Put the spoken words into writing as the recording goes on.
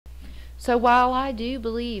So while I do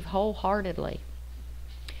believe wholeheartedly,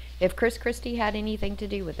 if Chris Christie had anything to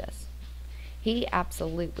do with this, he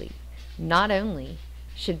absolutely not only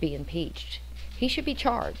should be impeached, he should be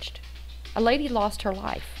charged. A lady lost her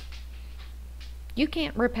life. You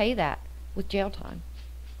can't repay that with jail time.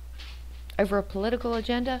 Over a political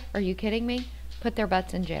agenda? Are you kidding me? Put their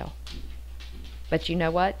butts in jail. But you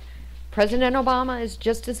know what? President Obama is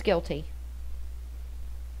just as guilty,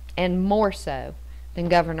 and more so, than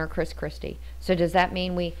Governor Chris Christie. So does that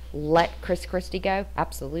mean we let Chris Christie go?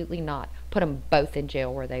 Absolutely not. Put them both in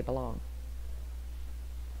jail where they belong.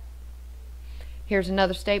 Here's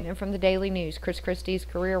another statement from the Daily News. Chris Christie's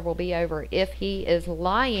career will be over if he is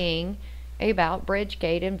lying about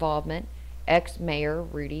Bridgegate involvement, ex-mayor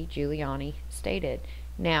Rudy Giuliani stated.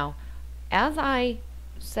 Now, as I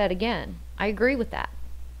said again, I agree with that.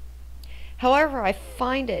 However, I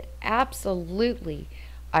find it absolutely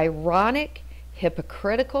ironic,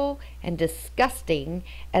 hypocritical, and disgusting,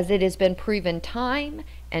 as it has been proven time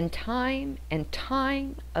and time and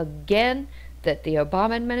time again that the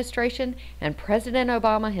Obama administration and President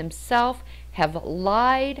Obama himself have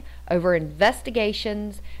lied over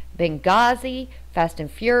investigations, Benghazi, Fast and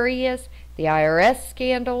Furious, the IRS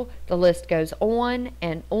scandal. The list goes on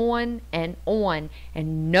and on and on,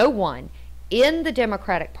 and no one in the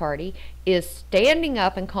Democratic Party is standing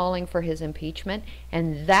up and calling for his impeachment,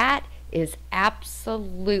 and that is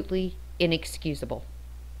absolutely inexcusable.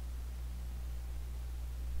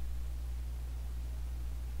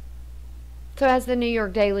 So as the New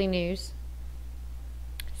York Daily News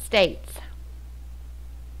states,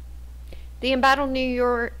 the embattled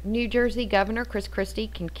New Jersey Governor Chris Christie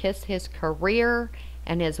can kiss his career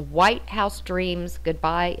and his White House dreams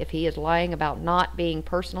goodbye if he is lying about not being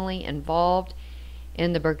personally involved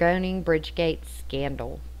in the burgeoning Bridgegate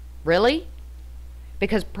scandal. Really?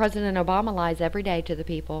 Because President Obama lies every day to the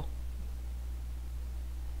people.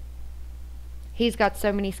 He's got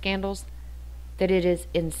so many scandals that it is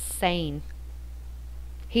insane.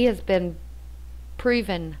 He has been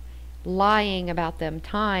proven lying about them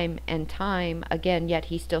time and time again, yet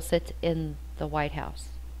he still sits in the White House.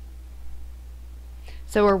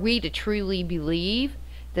 So are we to truly believe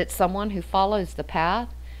that someone who follows the path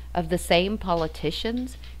of the same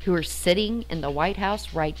politicians who are sitting in the White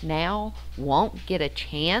House right now won't get a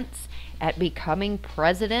chance at becoming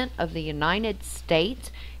president of the United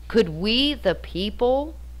States? Could we, the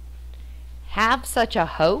people, have such a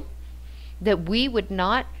hope that we would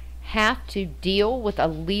not have to deal with a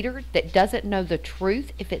leader that doesn't know the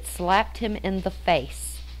truth if it slapped him in the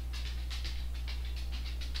face?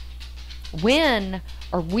 When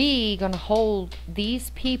are we going to hold these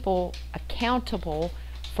people accountable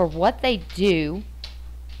for what they do?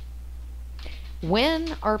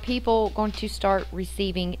 When are people going to start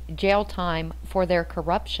receiving jail time for their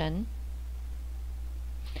corruption?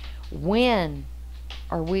 When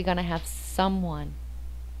are we going to have someone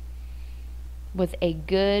with a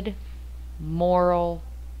good moral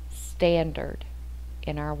standard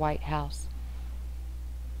in our White House?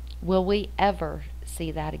 Will we ever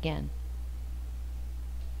see that again?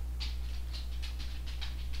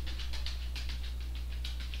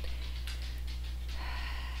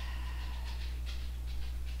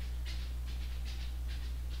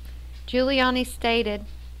 Giuliani stated,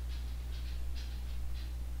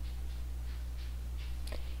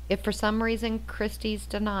 if for some reason Christie's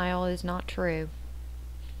denial is not true,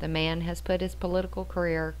 the man has put his political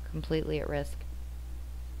career completely at risk.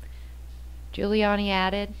 Giuliani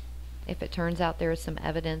added, if it turns out there is some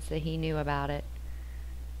evidence that he knew about it,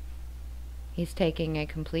 he's taking a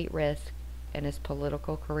complete risk and his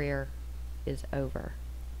political career is over.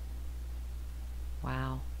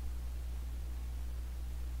 Wow.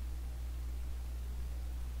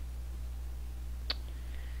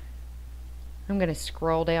 I'm going to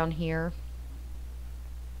scroll down here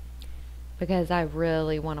because I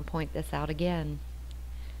really want to point this out again.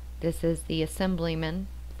 This is the Assemblyman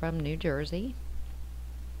from New Jersey.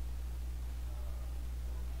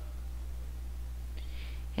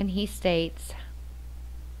 And he states,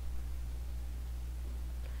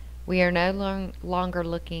 we are no longer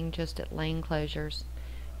looking just at lane closures.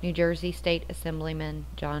 New Jersey State Assemblyman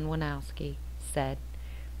John Wanowski said,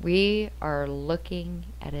 we are looking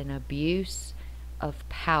at an abuse of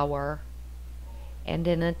power and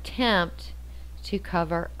an attempt to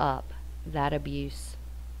cover up that abuse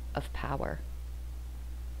of power.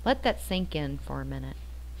 Let that sink in for a minute.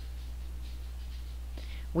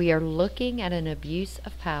 We are looking at an abuse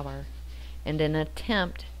of power and an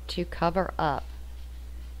attempt to cover up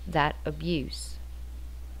that abuse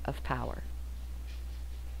of power.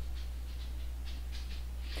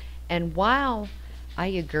 And while I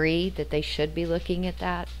agree that they should be looking at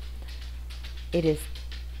that. It is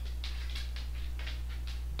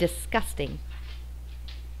disgusting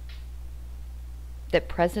that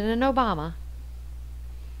President Obama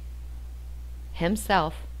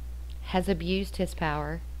himself has abused his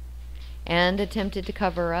power and attempted to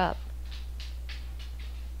cover up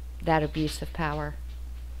that abuse of power,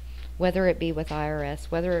 whether it be with IRS,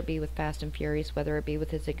 whether it be with Fast and Furious, whether it be with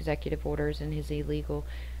his executive orders and his illegal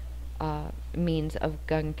means of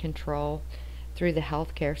gun control through the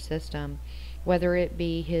healthcare system, whether it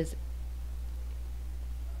be his,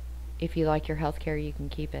 if you like your healthcare, you can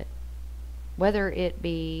keep it, whether it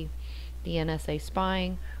be the NSA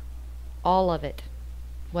spying, all of it,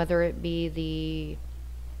 whether it be the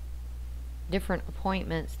different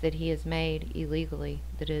appointments that he has made illegally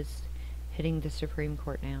that is hitting the Supreme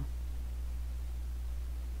Court now.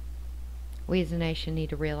 We as a nation need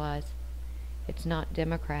to realize it's not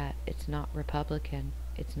Democrat, it's not Republican,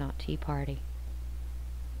 it's not Tea Party.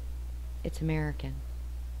 It's American.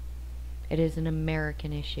 It is an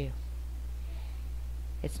American issue.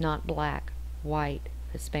 It's not black, white,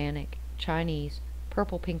 Hispanic, Chinese,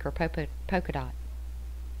 purple, pink, or polka dot.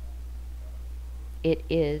 It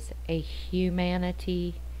is a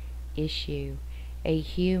humanity issue, a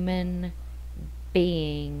human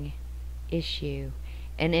being issue.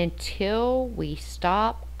 And until we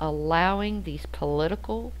stop allowing these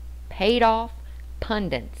political, paid-off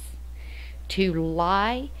pundits to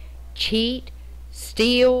lie, cheat,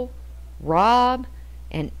 steal, rob,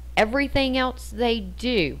 and everything else they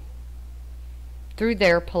do through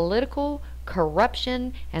their political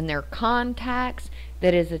corruption and their contacts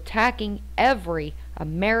that is attacking every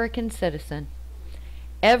American citizen.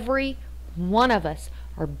 Every one of us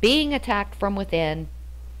are being attacked from within,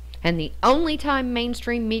 and the only time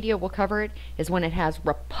mainstream media will cover it is when it has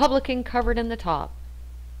Republican covered in the top.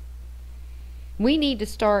 We need to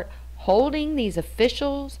start holding these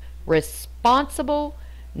officials responsible,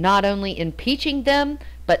 not only impeaching them,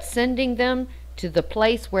 but sending them to the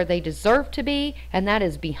place where they deserve to be, and that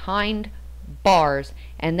is behind bars.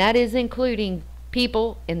 And that is including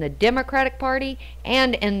people in the Democratic Party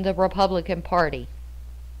and in the Republican Party.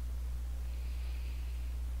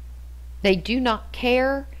 They do not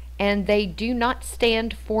care, and they do not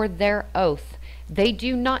stand for their oath. They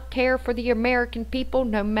do not care for the American people,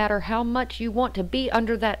 no matter how much you want to be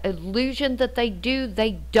under that illusion that they do.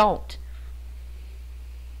 They don't.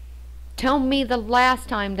 Tell me the last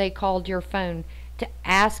time they called your phone to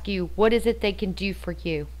ask you what is it they can do for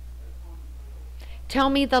you.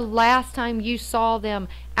 Tell me the last time you saw them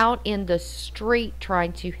out in the street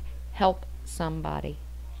trying to help somebody.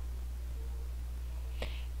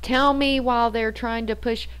 Tell me while they're trying to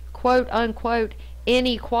push quote unquote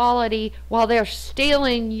inequality, while they're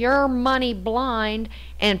stealing your money blind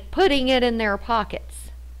and putting it in their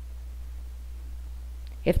pockets.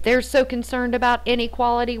 If they're so concerned about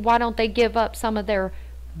inequality, why don't they give up some of their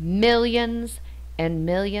millions and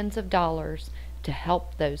millions of dollars to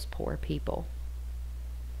help those poor people?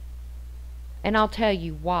 And I'll tell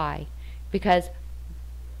you why. Because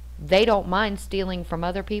they don't mind stealing from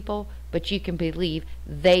other people, but you can believe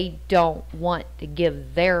they don't want to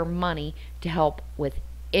give their money to help with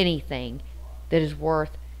anything that is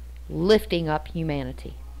worth lifting up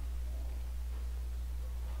humanity.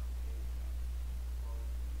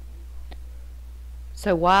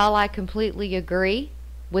 So while I completely agree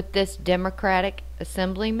with this Democratic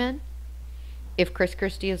Assemblyman, if Chris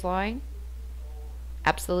Christie is lying,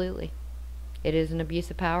 absolutely. It is an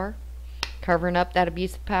abuse of power. Covering up that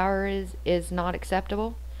abuse of power is not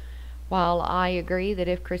acceptable. While I agree that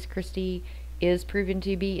if Chris Christie is proven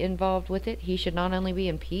to be involved with it, he should not only be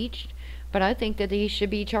impeached, but I think that he should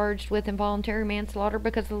be charged with involuntary manslaughter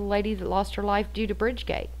because of the lady that lost her life due to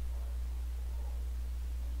Bridgegate.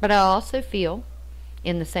 But I also feel,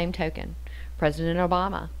 in the same token, President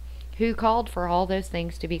Obama, who called for all those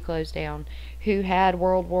things to be closed down, who had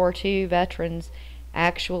World War II veterans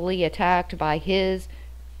actually attacked by his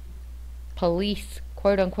police,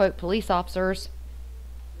 quote-unquote police officers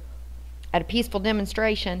at a peaceful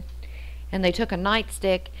demonstration, and they took a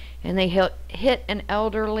nightstick and they hit an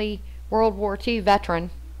elderly World War II veteran.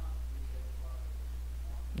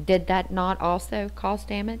 Did that not also cause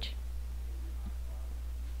damage?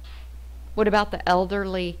 What about the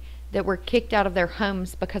elderly that were kicked out of their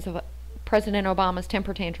homes because of President Obama's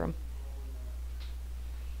temper tantrum?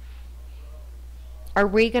 Are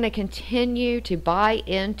we going to continue to buy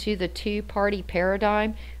into the two-party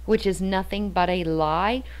paradigm, which is nothing but a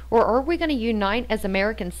lie? Or are we going to unite as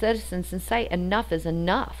American citizens and say enough is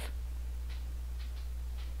enough?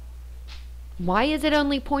 Why is it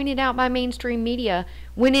only pointed out by mainstream media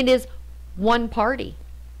when it is one party.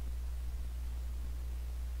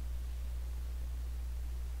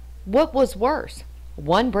 What was worse?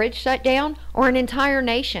 One bridge shut down or an entire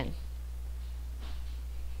nation?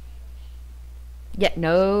 Yet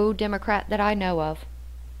no Democrat that I know of,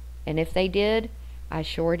 and if they did, I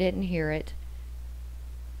sure didn't hear it,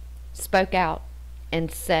 spoke out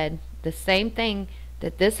and said the same thing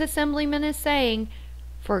that this assemblyman is saying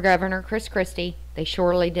for Governor Chris Christie. They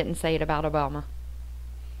surely didn't say it about Obama.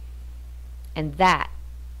 And that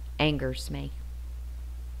angers me.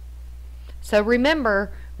 So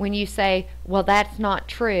remember, when you say, well, that's not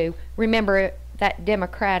true, remember that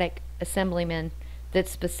Democratic assemblyman that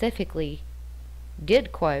specifically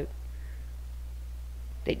did quote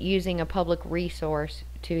that using a public resource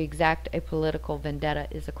to exact a political vendetta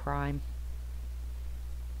is a crime.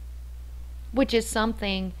 Which is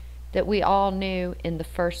something that we all knew in the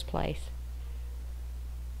first place.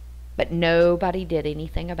 But nobody did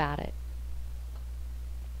anything about it.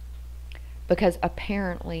 Because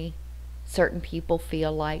apparently certain people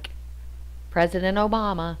feel like President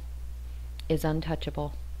Obama is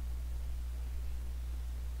untouchable.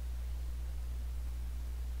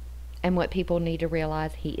 And what people need to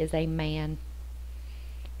realize, he is a man.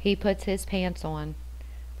 He puts his pants on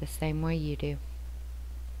the same way you do.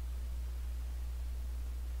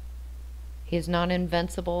 He is not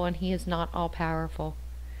invincible and he is not all-powerful.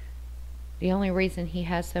 The only reason he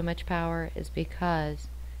has so much power is because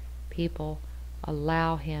people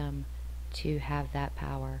allow him to have that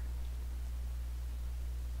power.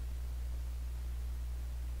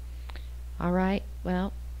 Alright,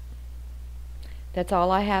 well, that's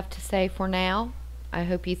all I have to say for now. I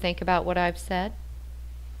hope you think about what I've said.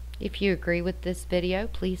 If you agree with this video,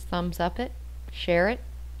 please thumbs up it, share it,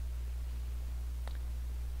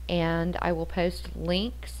 and I will post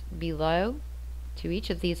links below to each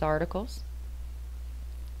of these articles.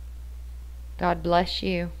 God bless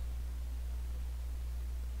you,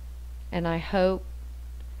 and I hope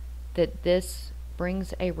that this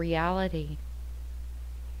brings a reality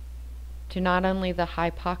to not only the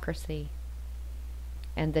hypocrisy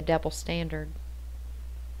and the double standard,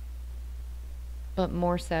 but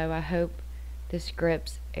more so, I hope this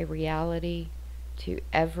grips a reality to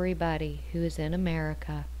everybody who is in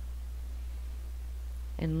America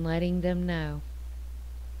and letting them know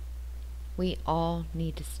we all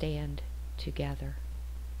need to stand together.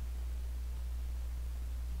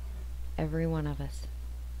 Every one of us.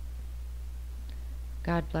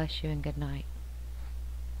 God bless you and good night.